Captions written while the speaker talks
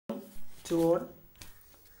to all.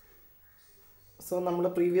 So, we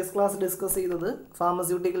previous class discussed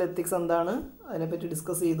pharmaceutical ethics and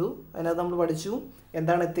discuss ethics and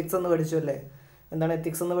ethics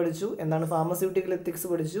and pharmaceutical ethics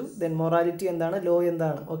then morality and law and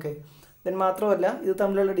okay. Then മാത്രമല്ല ഇത്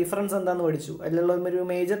തമ്മിലുള്ള difference എന്താണെന്ന് പഠിച്ചു. അതിലുള്ള ഒരു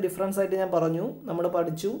major difference ആയിട്ട് ഞാൻ പറഞ്ഞു നമ്മൾ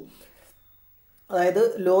പഠിച്ചു. അതായത്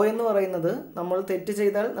ലോ എന്ന് പറയുന്നത് നമ്മൾ തെറ്റ്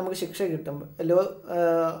ചെയ്താൽ നമുക്ക് ശിക്ഷ കിട്ടും. ലോ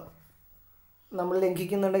നമ്മൾ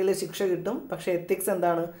ലംഘിക്കുന്നുണ്ടെങ്കിൽ ശിക്ഷ കിട്ടും. പക്ഷേ എത്തിക്സ്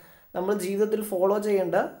എന്താണ്? നമ്മൾ ജീവിതത്തിൽ ഫോളോ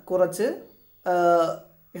ചെയ്യേണ്ട കുറച്ച്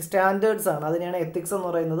സ്റ്റാൻഡേർഡ്സ് ആണ്. അതിനെയാണ് എത്തിക്സ് എന്ന്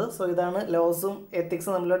പറയുന്നത്. സോ ഇതാണ് ലോസും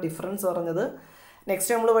എത്തിക്സും തമ്മിലുള്ള ഡിഫറൻസ് പറഞ്ഞത്.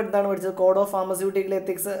 നെക്സ്റ്റ് നമ്മൾ എന്താണ് പഠിച്ചത്? കോഡ് ഓഫ് ഫാർമസ്യൂട്ടിക്കൽ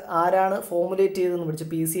എത്തിക്സ് ആരാണ് ഫോർമുലേറ്റ് ചെയ്തതെന്ന് പഠിച്ചു.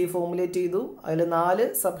 PCI ഫോർമുലേറ്റ് ചെയ്തു. അതിൽ 4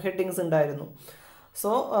 സബ് ഹെഡിങ്സ് ഉണ്ടായിരുന്നു. So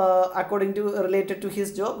according to related to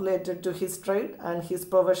his job, related to his trade and his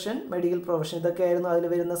profession, medical profession, ഇതൊക്കെയായിരുന്നു അതിൽ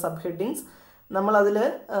വരുന്ന സബ് ഹെഡിങ്സ്. നമ്മളതിൽ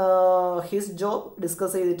ഹിസ് ജോബ്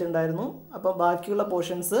ഡിസ്കസ് ചെയ്തിട്ടുണ്ടായിരുന്നു. അപ്പോൾ ബാക്കിയുള്ള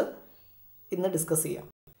പോർഷൻസ് ഇന്ന് ഡിസ്കസ് ചെയ്യാം.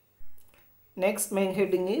 Next main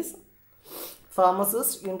heading is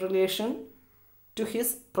pharmacist in relation to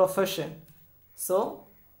his profession. So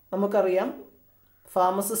നമുക്കറിയാം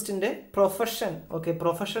ഫാർമസിസ്റ്റിൻ്റെ പ്രൊഫഷൻ, ഓക്കെ,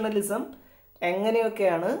 പ്രൊഫഷണലിസം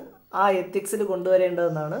എങ്ങനെയൊക്കെയാണ് ആ എത്തിക്സിൽ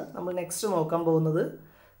കൊണ്ടുവരേണ്ടതെന്നാണ് നമ്മൾ നെക്സ്റ്റ് നോക്കാൻ പോകുന്നത്.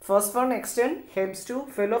 First one, extend helps to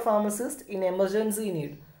fellow pharmacist in emergency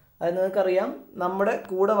need. അത് നിങ്ങൾക്കറിയാം, നമ്മുടെ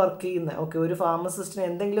കൂടെ വർക്ക് ചെയ്യുന്ന ഒരു ഫാർമസിസ്റ്റിന്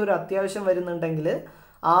എന്തെങ്കിലും ഒരു അത്യാവശ്യം വരുന്നുണ്ടെങ്കിൽ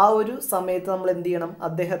ആ ഒരു സമയത്ത് നമ്മൾ എന്ത് ചെയ്യണം?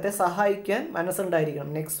 അദ്ദേഹത്തെ സഹായിക്കാൻ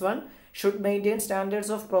മനസ്സുണ്ടായിരിക്കണം. Next one, should maintain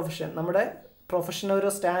standards of profession. നമ്മുടെ പ്രൊഫഷന് ഓരോ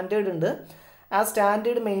സ്റ്റാൻഡേർഡ് ഉണ്ട്. ആ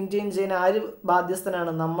സ്റ്റാൻഡേർഡ് മെയിൻറ്റെയിൻ ചെയ്യാൻ ആര്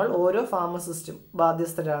ബാധ്യസ്ഥനാണ്? നമ്മൾ ഓരോ ഫാർമസിസ്റ്റും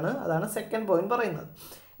ബാധ്യസ്ഥരാണ്. അതാണ് സെക്കൻഡ് പോയിന്റ് പറയുന്നത്.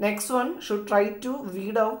 Next one, should try to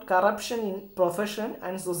weed out corruption in profession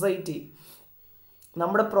and society.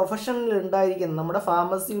 നമ്മുടെ പ്രൊഫഷനിൽ ഉണ്ടായിരിക്കുന്ന, നമ്മുടെ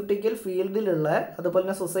ഫാർമസ്യൂട്ടിക്കൽ ഫീൽഡിലുള്ള, അതുപോലെ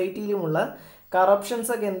തന്നെ സൊസൈറ്റിയിലുമുള്ള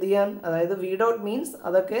കറപ്ഷൻസ് ഒക്കെ എന്ത് ചെയ്യാൻ, അതായത് വീഡ് ഔട്ട് മീൻസ്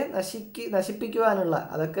അതൊക്കെ നശിപ്പിക്കുവാനുള്ള,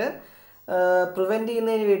 അതൊക്കെ പ്രിവെൻറ്റ്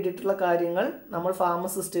ചെയ്യുന്നതിന് വേണ്ടിയിട്ടുള്ള കാര്യങ്ങൾ നമ്മൾ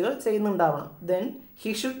ഫാർമസിസ്റ്റുകൾ ചെയ്യുന്നുണ്ടാവണം. Then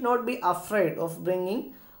he should not be afraid of bringing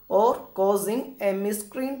or causing A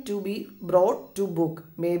മിസ്ക്രീൻ to B brought to book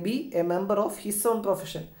may be A member of his own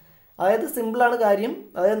profession. അതായത് സിമ്പിളാണ് കാര്യം.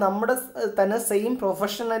 അതായത് നമ്മുടെ തന്നെ സെയിം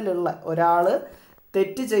പ്രൊഫഷനിലുള്ള ഒരാൾ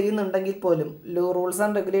തെറ്റ് ചെയ്യുന്നുണ്ടെങ്കിൽ പോലും, റൂൾസ്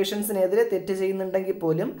ആൻഡ് റെഗുലേഷൻസിനെതിരെ തെറ്റ് ചെയ്യുന്നുണ്ടെങ്കിൽ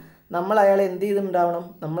പോലും നമ്മൾ അയാളെ എന്ത് ചെയ്തിട്ടുണ്ടാവണം?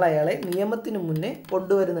 നമ്മൾ അയാളെ നിയമത്തിന് മുന്നേ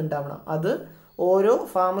കൊണ്ടുവരുന്നുണ്ടാവണം. അത് ഓരോ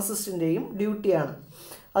ഫാർമസിസ്റ്റിൻ്റെയും ഡ്യൂട്ടിയാണ്.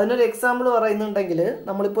 അതിനൊരു എക്സാമ്പിൾ പറയുന്നുണ്ടെങ്കിൽ,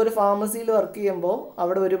 നമ്മളിപ്പോൾ ഒരു ഫാർമസിയിൽ വർക്ക് ചെയ്യുമ്പോൾ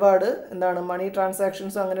അവിടെ ഒരുപാട് മണി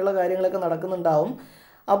ട്രാൻസാക്ഷൻസും അങ്ങനെയുള്ള കാര്യങ്ങളൊക്കെ നടക്കുന്നുണ്ടാവും.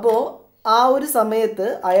 അപ്പോൾ ആ ഒരു സമയത്ത്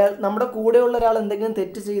നമ്മുടെ കൂടെയുള്ള ഒരാൾ എന്തെങ്കിലും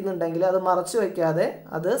തെറ്റ് ചെയ്യുന്നുണ്ടെങ്കിൽ അത് മറച്ചു വയ്ക്കാതെ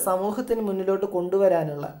അത് സമൂഹത്തിന് മുന്നിലോട്ട്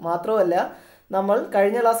കൊണ്ടുവരാനുള്ള, മാത്രമല്ല നമ്മൾ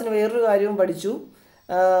കഴിഞ്ഞ ക്ലാസ്സിന് വേറൊരു കാര്യവും പഠിച്ചു.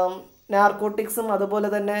 നാർക്കോട്ടിക്സും അതുപോലെ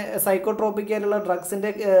തന്നെ സൈക്കോട്രോപ്പിക്കായിട്ടുള്ള ഡ്രഗ്സിൻ്റെ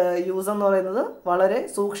യൂസ് എന്ന് പറയുന്നത് വളരെ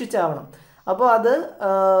സൂക്ഷിച്ചാവണം. അപ്പോൾ അത്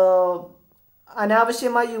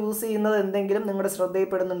അനാവശ്യമായി യൂസ് ചെയ്യുന്നത് എന്തെങ്കിലും നിങ്ങളുടെ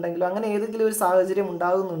ശ്രദ്ധയിൽപ്പെടുന്നുണ്ടെങ്കിലോ അങ്ങനെ ഏതെങ്കിലും ഒരു സാഹചര്യം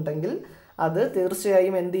ഉണ്ടാകുന്നുണ്ടെങ്കിൽ അത്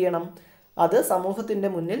തീർച്ചയായും എന്ത് ചെയ്യണം? അത് സമൂഹത്തിൻ്റെ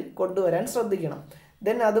മുന്നിൽ കൊണ്ടുവരാൻ ശ്രദ്ധിക്കണം.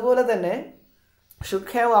 ദെൻ അതുപോലെ തന്നെ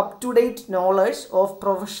should have up to date knowledge of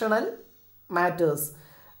professional matters.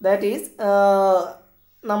 That is,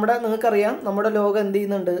 നിങ്ങൾക്കറിയാം നമ്മുടെ ലോകം എന്ത്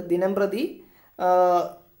ചെയ്യുന്നുണ്ട്? ദിനം പ്രതി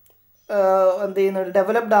എന്ത് ചെയ്യുന്നുണ്ട്?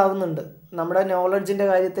 ഡെവലപ്ഡ് ആവുന്നുണ്ട്. നമ്മുടെ നോളജിൻ്റെ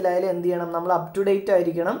കാര്യത്തിലായാലും എന്ത് ചെയ്യണം? നമ്മൾ അപ് ടു ഡേറ്റ്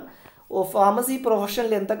ആയിരിക്കണം. ഫാർമസി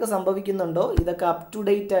പ്രൊഫഷനിൽ എന്തൊക്കെ സംഭവിക്കുന്നുണ്ടോ ഇതൊക്കെ അപ് ടു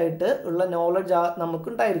ഡേറ്റ് ആയിട്ട് ഉള്ള knowledge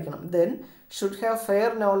നമുക്കുണ്ടായിരിക്കണം. Then should have fair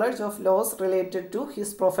knowledge of loss related to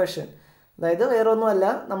his profession. അതായത് വേറൊന്നുമല്ല,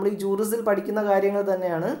 നമ്മൾ ഈ ജൂറിസിൽ പഠിക്കുന്ന കാര്യങ്ങൾ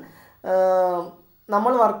തന്നെയാണ്.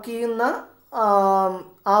 നമ്മൾ വർക്ക് ചെയ്യുന്ന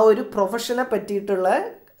ആ ഒരു പ്രൊഫഷനെ പറ്റിയിട്ടുള്ള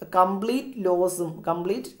കംപ്ലീറ്റ് ലോസും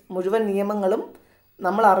മുഴുവൻ നിയമങ്ങളും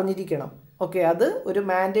നമ്മൾ അറിഞ്ഞിരിക്കണം. ഓക്കെ, അത് ഒരു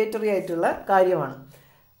മാൻഡേറ്ററി ആയിട്ടുള്ള കാര്യമാണ്.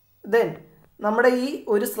 ദെൻ നമ്മുടെ ഈ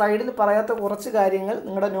ഒരു സ്ലൈഡിൽ പറയാത്ത കുറച്ച് കാര്യങ്ങൾ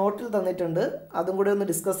നിങ്ങളുടെ നോട്ടിൽ തന്നിട്ടുണ്ട്, അതും കൂടി ഒന്ന്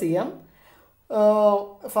ഡിസ്കസ് ചെയ്യാം.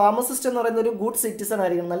 ഫാർമസിസ്റ്റ് എന്ന് പറയുന്ന ഒരു ഗുഡ് സിറ്റിസൺ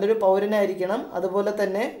ആയിരിക്കണം, നല്ലൊരു പൗരനായിരിക്കണം. അതുപോലെ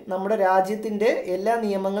തന്നെ നമ്മുടെ രാജ്യത്തിൻ്റെ എല്ലാ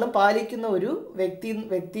നിയമങ്ങളും പാലിക്കുന്ന ഒരു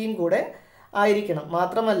വ്യക്തിയും കൂടെ ആയിരിക്കണം.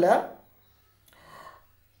 മാത്രമല്ല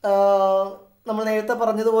നമ്മൾ നേരത്തെ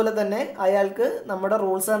പറഞ്ഞതുപോലെ തന്നെ അയാൾക്ക് നമ്മുടെ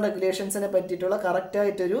റൂൾസ് ആൻഡ് റെഗുലേഷൻസിനെ പറ്റിയിട്ടുള്ള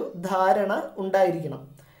കറക്റ്റായിട്ടൊരു ധാരണ ഉണ്ടായിരിക്കണം.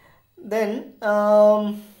 ദെൻ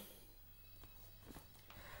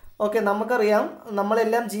ഓക്കെ, നമുക്കറിയാം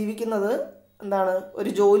നമ്മളെല്ലാം ജീവിക്കുന്നത് ഒരു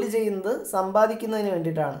ജോലി ചെയ്യുന്നത് സമ്പാദിക്കുന്നതിന്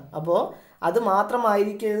വേണ്ടിയിട്ടാണ്. അപ്പോൾ അത്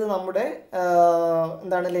മാത്രമായിരിക്കരുത് നമ്മുടെ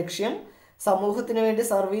ലക്ഷ്യം. സമൂഹത്തിന് വേണ്ടി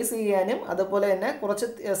സർവീസ് ചെയ്യാനും അതുപോലെ തന്നെ കുറച്ച്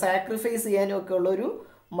സാക്രിഫൈസ് ചെയ്യാനും ഒക്കെ ഉള്ളൊരു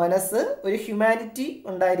മനസ്സ്, ഒരു ഹ്യൂമാനിറ്റി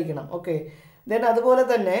ഉണ്ടായിരിക്കണം. ഓക്കെ, ദെൻ അതുപോലെ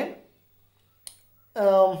തന്നെ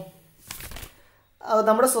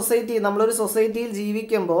നമ്മുടെ സൊസൈറ്റി, നമ്മളൊരു സൊസൈറ്റിയിൽ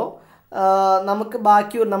ജീവിക്കുമ്പോൾ നമുക്ക്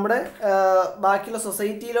നമ്മുടെ ബാക്കിയുള്ള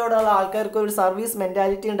സൊസൈറ്റിയിലോടുള്ള ആൾക്കാർക്ക് ഒരു സർവീസ്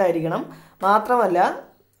മെൻറ്റാലിറ്റി ഉണ്ടായിരിക്കണം. മാത്രമല്ല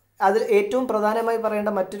അതിൽ ഏറ്റവും പ്രധാനമായി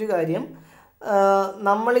പറയേണ്ട മറ്റൊരു കാര്യം,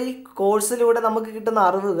 നമ്മൾ ഈ കോഴ്സിലൂടെ നമുക്ക് കിട്ടുന്ന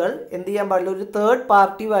അറിവുകൾ എന്ത് ചെയ്യാൻ പാടില്ല, ഒരു തേർഡ്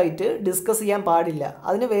പാർട്ടിയുമായിട്ട് ഡിസ്കസ് ചെയ്യാൻ പാടില്ല.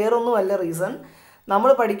 അതിന് വേറൊന്നുമല്ല റീസൺ, നമ്മൾ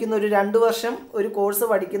പഠിക്കുന്ന ഒരു 2 വർഷം ഒരു കോഴ്സ്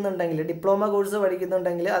പഠിക്കുന്നുണ്ടെങ്കിൽ, ഡിപ്ലോമ കോഴ്സ്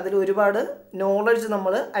പഠിക്കുന്നുണ്ടെങ്കിൽ അതിൽ ഒരുപാട് നോളജ്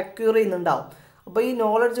നമ്മൾ അക്വയർ ചെയ്യുന്നുണ്ടാവും. അപ്പോൾ ഈ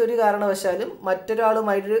നോളജ് ഒരു കാരണവശാലും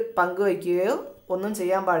മറ്റൊരാളുമായിട്ട് പങ്കുവയ്ക്കുകയോ ഒന്നും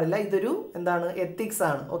ചെയ്യാൻ പാടില്ല. ഇതൊരു എത്തിക്സ്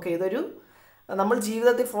ആണ്. ഓക്കെ, ഇതൊരു നമ്മൾ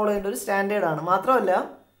ജീവിതത്തിൽ ഫോളോ ചെയ്യേണ്ട ഒരു സ്റ്റാൻഡേർഡാണ്. മാത്രമല്ല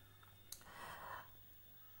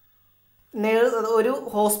ഒരു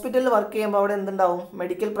ഹോസ്പിറ്റലിൽ വർക്ക് ചെയ്യുമ്പോൾ അവിടെ എന്തുണ്ടാവും,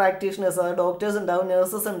 മെഡിക്കൽ പ്രാക്ടീഷണേഴ്സ്, അതായത് ഡോക്ടേഴ്സ് ഉണ്ടാവും,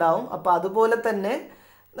 നഴ്സസ് ഉണ്ടാവും. അപ്പോൾ അതുപോലെ തന്നെ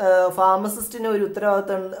ഫാർമസിസ്റ്റിന് ഒരു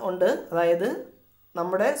ഉത്തരവാദിത്വം ഉണ്ട്. അതായത്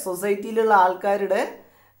നമ്മുടെ സൊസൈറ്റിയിലുള്ള ആൾക്കാരുടെ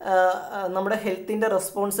നമ്മുടെ ഹെൽത്തിൻ്റെ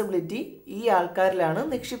റെസ്പോൺസിബിലിറ്റി ഈ ആൾക്കാരിലാണ്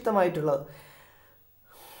നിക്ഷിപ്തമായിട്ടുള്ളത്.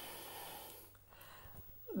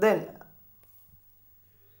 Then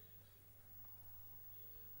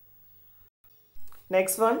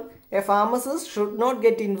next one, a pharmacist should not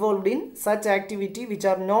get involved in such activity which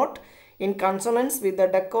are not in consonance with the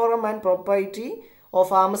decorum and propriety of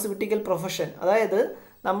pharmaceutical profession. അതായത്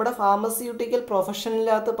നമ്മുടെ ഫാർമസ്യൂട്ടിക്കൽ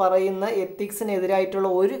പ്രൊഫഷനിനകത്ത് പറയുന്ന എത്തിക്സിനെതിരായിട്ടുള്ള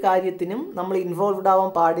ഒരു കാര്യത്തിനും നമ്മൾ ഇൻവോൾവ്ഡ് ആവാൻ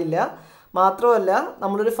പാടില്ല. മാത്രമല്ല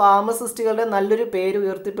നമ്മളൊരു ഫാർമസിസ്റ്റുകളുടെ നല്ലൊരു പേര്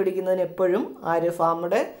ഉയർത്തിപ്പിടിക്കുന്നതിന് എപ്പോഴും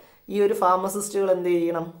ഈ ഒരു ഫാർമസിസ്റ്റുകൾ എന്ത്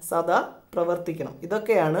ചെയ്യണം, സദാ പ്രവർത്തിക്കണം.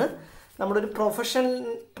 ഇതൊക്കെയാണ് നമ്മുടെ ഒരു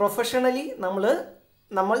പ്രൊഫഷണലി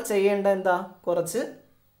നമ്മൾ ചെയ്യേണ്ട കുറച്ച്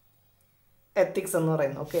എത്തിക്സ് എന്ന്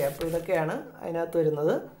പറയുന്നത്. ഓക്കെ, അപ്പോൾ ഇതൊക്കെയാണ് അതിനകത്ത്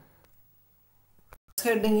വരുന്നത്.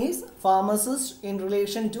 Heading is pharmacist in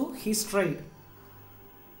relation to his trade.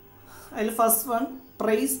 അതിൽ first one,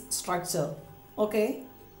 price structure. Okay,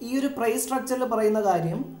 ഈ ഒരു പ്രൈസ് സ്ട്രക്ചറിൽ പറയുന്ന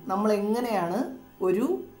കാര്യം, നമ്മൾ എങ്ങനെയാണ് ഒരു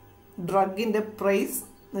ഡ്രഗിൻ്റെ പ്രൈസ്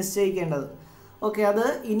നിശ്ചയിക്കേണ്ടത്. ഓക്കെ, അത്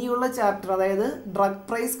ഇനിയുള്ള ചാപ്റ്റർ, അതായത് ഡ്രഗ്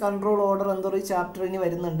പ്രൈസ് കൺട്രോൾ ഓർഡർ എന്നൊരു ചാപ്റ്റർ ഇനി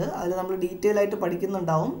വരുന്നുണ്ട്. അതിൽ നമ്മൾ ഡീറ്റെയിൽ ആയിട്ട്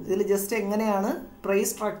പഠിക്കുന്നുണ്ടാവും. ഇതിൽ ജസ്റ്റ് എങ്ങനെയാണ്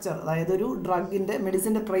പ്രൈസ് സ്ട്രക്ചർ, അതായത് ഒരു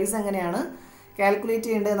മെഡിസിൻ്റെ പ്രൈസ് എങ്ങനെയാണ് കാൽക്കുലേറ്റ്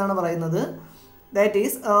ചെയ്യേണ്ടതെന്നാണ് പറയുന്നത്. That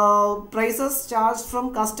is, prices charged from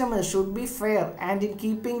customers should be fair and in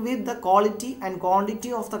keeping with the quality and quantity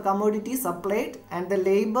of the commodity supplied and the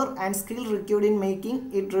labor and skill required in making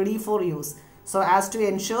it ready for use, so as to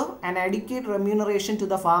ensure an adequate remuneration to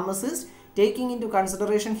the pharmacist, taking into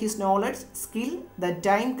consideration his knowledge, skill, the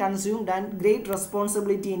time consumed and great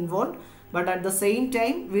responsibility involved, but at the same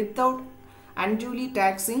time without unduly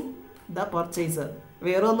taxing the purchaser.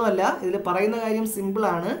 വേറൊന്നുമല്ല, ഇതിൽ പറയുന്ന കാര്യം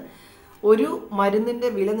സിമ്പിളാണ്. ഒരു മരുന്നിൻ്റെ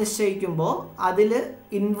വില നിശ്ചയിക്കുമ്പോൾ അതിൽ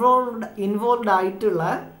involved ആയിട്ടുള്ള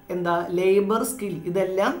ലേബർ, സ്കിൽ,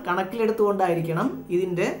 ഇതെല്ലാം കണക്കിലെടുത്തുകൊണ്ടായിരിക്കണം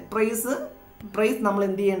ഇതിൻ്റെ പ്രൈസ് നമ്മൾ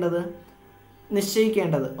എന്ത് ചെയ്യേണ്ടത്,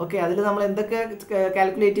 നിശ്ചയിക്കേണ്ടത്. ഓക്കെ, അതിൽ നമ്മൾ എന്തൊക്കെ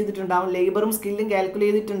കാൽക്കുലേറ്റ് ചെയ്തിട്ടുണ്ടാവും, ലേബറും സ്കില്ലും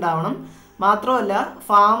കാൽക്കുലേറ്റ് ചെയ്തിട്ടുണ്ടാവണം. മാത്രമല്ല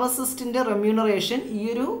ഫാർമസിസ്റ്റിൻ്റെ റെമ്യൂണറേഷൻ ഈ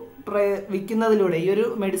ഒരു വിൽക്കുന്നതിലൂടെ, ഈ ഒരു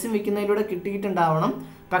മെഡിസിൻ വിൽക്കുന്നതിലൂടെ കിട്ടിയിട്ടുണ്ടാവണം.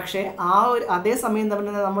 പക്ഷേ അതേ സമയം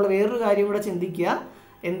തന്നെ നമ്മൾ വേറൊരു കാര്യം കൂടെ ചിന്തിക്കുക,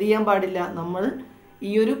 എന്ത് ചെയ്യാൻ പാടില്ല, നമ്മൾ ഈ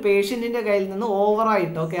ഒരു പേഷ്യൻറ്റിൻ്റെ കയ്യിൽ നിന്ന്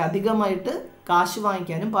ഓവറായിട്ട്, ഓക്കെ, അധികമായിട്ട് കാശ്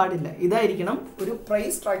വാങ്ങിക്കാനും പാടില്ല. ഇതായിരിക്കണം ഒരു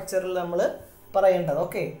പ്രൈസ് സ്ട്രക്ചറിൽ നമ്മൾ പറയേണ്ടത്.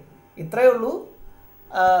 ഓക്കെ, ഇത്രയേ ഉള്ളൂ.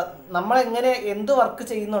 നമ്മളെങ്ങനെ എന്ത് വർക്ക്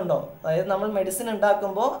ചെയ്യുന്നുണ്ടോ, അതായത് നമ്മൾ മെഡിസിൻ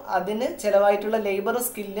ഉണ്ടാക്കുമ്പോൾ അതിന് ചിലവായിട്ടുള്ള ലേബർ,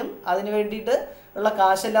 സ്കില്ലും അതിന് വേണ്ടിയിട്ട് ഉള്ള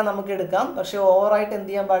കാശെല്ലാം നമുക്ക് എടുക്കാം. പക്ഷേ ഓവറായിട്ട്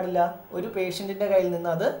എന്ത് ചെയ്യാൻ പാടില്ല, ഒരു പേഷ്യൻറ്റിൻ്റെ കയ്യിൽ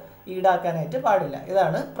നിന്ന് അത് ഈടാക്കാനായിട്ട് പാടില്ല.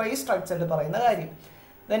 ഇതാണ് പ്രൈസ് സ്ട്രക്ചറിൽ പറയുന്ന കാര്യം.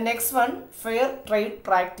 Then next one, fair trade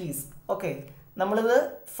practice. Okay, നമ്മളിത്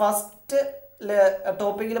ഫസ്റ്റ്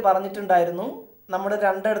ടോപ്പിക്കിൽ പറഞ്ഞിട്ടുണ്ടായിരുന്നു. നമ്മുടെ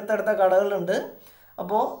 2 അടുത്തടുത്ത കടകളുണ്ട്.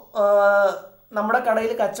 അപ്പോൾ നമ്മുടെ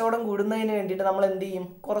കടയിൽ കച്ചവടം കൂടുന്നതിന് വേണ്ടിയിട്ട് നമ്മൾ എന്ത് ചെയ്യും,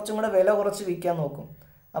 കുറച്ചും കൂടെ വില കുറച്ച് വിൽക്കാൻ നോക്കും.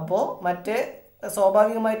 അപ്പോൾ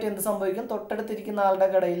സ്വാഭാവികമായിട്ട് എന്ത് സംഭവിക്കും, തൊട്ടടുത്തിരിക്കുന്ന ആളുടെ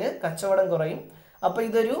കടയിൽ കച്ചവടം കുറയും. അപ്പോൾ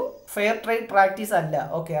ഇതൊരു ഫെയർ ട്രേഡ് പ്രാക്ടീസ് അല്ല.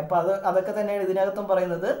 ഓക്കെ, അപ്പോൾ അതൊക്കെ തന്നെയാണ് ഇതിനകത്തും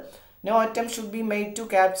പറയുന്നത്. No attempt should be made to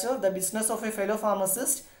capture the business of a fellow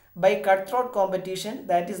pharmacist by cutthroat competition,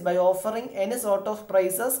 that is by offering any sort of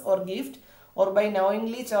prices or gift or by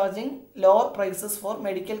knowingly charging lower prices for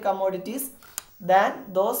medical commodities than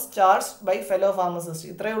those charged by fellow pharmacists.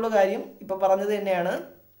 ഇത്രയുള്ള കാര്യം ഇപ്പോൾ പറഞ്ഞത് തന്നെയാണ്.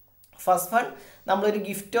 First one, നമ്മളൊരു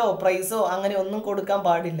ഗിഫ്റ്റോ പ്രൈസോ അങ്ങനെ ഒന്നും കൊടുക്കാൻ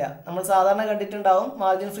പാടില്ല. നമ്മൾ സാധാരണ കണ്ടിട്ടുണ്ടാവും,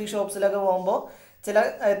 മാർജിൻ ഫ്രീ ഷോപ്സിലൊക്കെ പോകുമ്പോൾ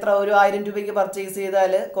ഒരു 1000 രൂപയ്ക്ക് പർച്ചേസ്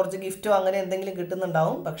ചെയ്താൽ കുറച്ച് ഗിഫ്റ്റോ അങ്ങനെ എന്തെങ്കിലും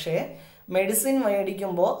കിട്ടുന്നുണ്ടാവും. പക്ഷേ മെഡിസിൻ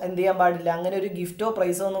മേടിക്കുമ്പോൾ എന്ത് ചെയ്യാൻ പാടില്ല, അങ്ങനെ ഒരു ഗിഫ്റ്റോ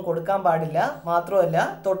പ്രൈസോ ഒന്നും കൊടുക്കാൻ പാടില്ല. മാത്രമല്ല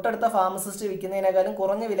തൊട്ടടുത്ത ഫാർമസിസ്റ്റ് വിൽക്കുന്നതിനേക്കാളും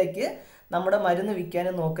കുറഞ്ഞ വിലയ്ക്ക് നമ്മുടെ മരുന്ന്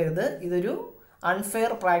വിൽക്കാനും നോക്കരുത്. ഇതൊരു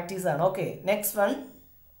അൺഫെയർ പ്രാക്ടീസാണ്. ഓക്കെ, നെക്സ്റ്റ് വൺ,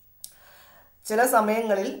 ചില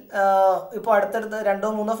സമയങ്ങളിൽ ഇപ്പോൾ അടുത്തടുത്ത്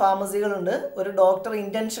 2-3 ഫാർമസികളുണ്ട്. ഒരു ഡോക്ടർ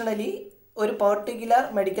ഇൻറ്റൻഷണലി ഒരു പെർട്ടിക്കുലർ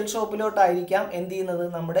മെഡിക്കൽ ഷോപ്പിലോട്ടായിരിക്കാം എന്ത് ചെയ്യുന്നത്,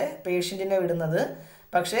 നമ്മുടെ പേഷ്യൻറ്റിനെ വിടുന്നത്.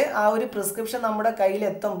 പക്ഷേ ആ ഒരു പ്രിസ്ക്രിപ്ഷൻ നമ്മുടെ കയ്യിൽ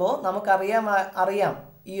എത്തുമ്പോൾ അറിയാം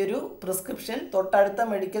ഈ ഒരു പ്രിസ്ക്രിപ്ഷൻ തൊട്ടടുത്ത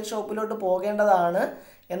മെഡിക്കൽ ഷോപ്പിലോട്ട് പോകേണ്ടതാണ്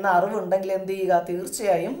എന്ന അറിവുണ്ടെങ്കിൽ എന്ത് ചെയ്യുക,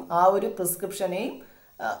 തീർച്ചയായും ആ ഒരു പ്രിസ്ക്രിപ്ഷനെയും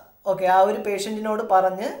ആ ഒരു പേഷ്യൻറ്റിനോട്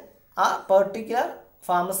പറഞ്ഞ് ആ പെർട്ടിക്കുലർ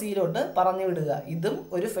ഫാർമസിയിലോട്ട് പറഞ്ഞു വിടുക. ഇതും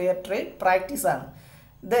ഒരു fair trade പ്രാക്ടീസാണ്.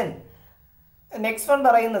 Then next one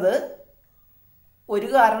പറയുന്നത്, ഒരു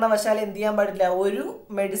കാരണവശാൽ എന്ത് ചെയ്യാൻ പാടില്ല, ഒരു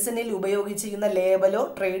മെഡിസിനിൽ ഉപയോഗിച്ചിരിക്കുന്ന ലേബലോ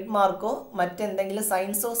ട്രേഡ് മാർക്കോ മറ്റെന്തെങ്കിലും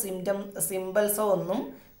സൈൻസോ സിംബൽസോ ഒന്നും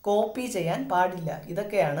കോപ്പി ചെയ്യാൻ പാടില്ല.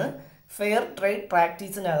 ഇതൊക്കെയാണ് ഫെയർ ട്രേഡ്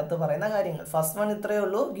പ്രാക്ടീസിനകത്ത് പറയുന്ന കാര്യങ്ങൾ. ഫസ്റ്റ് വൺ ഇത്രയേ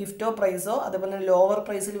ഉള്ളൂ, ഗിഫ്റ്റോ പ്രൈസോ അതുപോലെ ലോവർ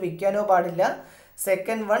പ്രൈസിൽ വിൽക്കാനോ പാടില്ല.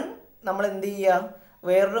 സെക്കൻഡ് വൺ, നമ്മൾ എന്ത് ചെയ്യുക,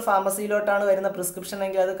 വേറൊരു ഫാർമസിയിലോട്ടാണ് വരുന്ന പ്രിസ്ക്രിപ്ഷൻ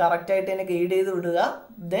എങ്കിൽ അത് കറക്റ്റായിട്ട് തന്നെ ഗൈഡ് ചെയ്ത് വിടുക.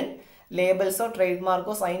 ദെൻ ലേബൽസോ ട്രേഡ്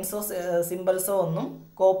മാർക്കോ സൈൻസോ സിംബൽസോ ഒന്നും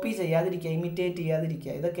കോപ്പി ചെയ്യാതിരിക്കുക, ഇമിറ്റേറ്റ്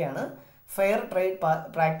ചെയ്യാതിരിക്കുക. ഇതൊക്കെയാണ് ഫെയർ ട്രേഡ്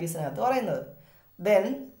പ്രാക്ടീസിനകത്ത് പറയുന്നത്. Then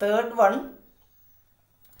third one,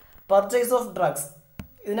 purchase of drugs.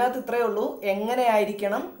 ഇതിനകത്ത് ഇത്രയേ ഉള്ളൂ,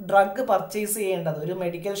 എങ്ങനെയായിരിക്കണം ഡ്രഗ് പർച്ചേസ് ചെയ്യേണ്ടത്, ഒരു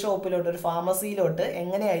മെഡിക്കൽ ഷോപ്പിലോട്ട് ഒരു ഫാർമസിയിലോട്ട്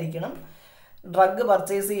എങ്ങനെയായിരിക്കണം ഡ്രഗ്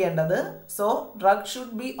പർച്ചേസ് ചെയ്യേണ്ടത്. So drug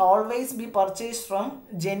should be always be purchased from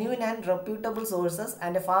genuine and reputable sources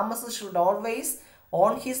and A pharmacist should always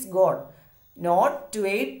on his god not to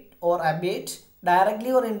aid or abet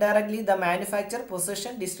directly or indirectly the manufacture,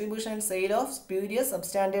 possession, distribution and sale of spurious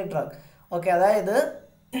substandard drug. അതായത്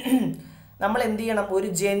നമ്മൾ എന്ത് ചെയ്യണം, ഒരു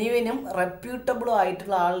ജെന്യുവിനും റെപ്യൂട്ടബിളും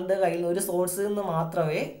ആയിട്ടുള്ള ആളുടെ കയ്യിൽ ഒരു സോഴ്സിൽ നിന്ന്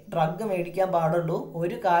മാത്രമേ ഡ്രഗ് മേടിക്കാൻ പാടുള്ളൂ.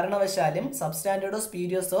 ഒരു കാരണവശാലും സബ്സ്റ്റാൻഡേർഡോ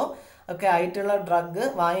സ്പീരിയസോ ഒക്കെ ആയിട്ടുള്ള ഡ്രഗ്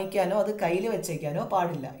വാങ്ങിക്കാനോ അത് കയ്യിൽ വെച്ചേക്കാനോ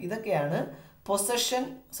പാടില്ല. ഇതൊക്കെയാണ്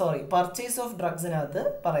പർച്ചേസ് ഓഫ് ഡ്രഗ്സിനകത്ത്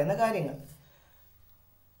പറയുന്ന കാര്യങ്ങൾ.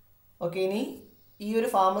 ഇനി ഈ ഒരു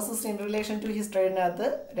pharmacist in relation to his ട്രേഡിനകത്ത്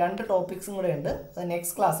 2 ടോപ്പിക്സും കൂടെ ഉണ്ട്. അത്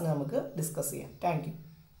നെക്സ്റ്റ് ക്ലാസ്സിന് നമുക്ക് ഡിസ്കസ് ചെയ്യാം. Thank you.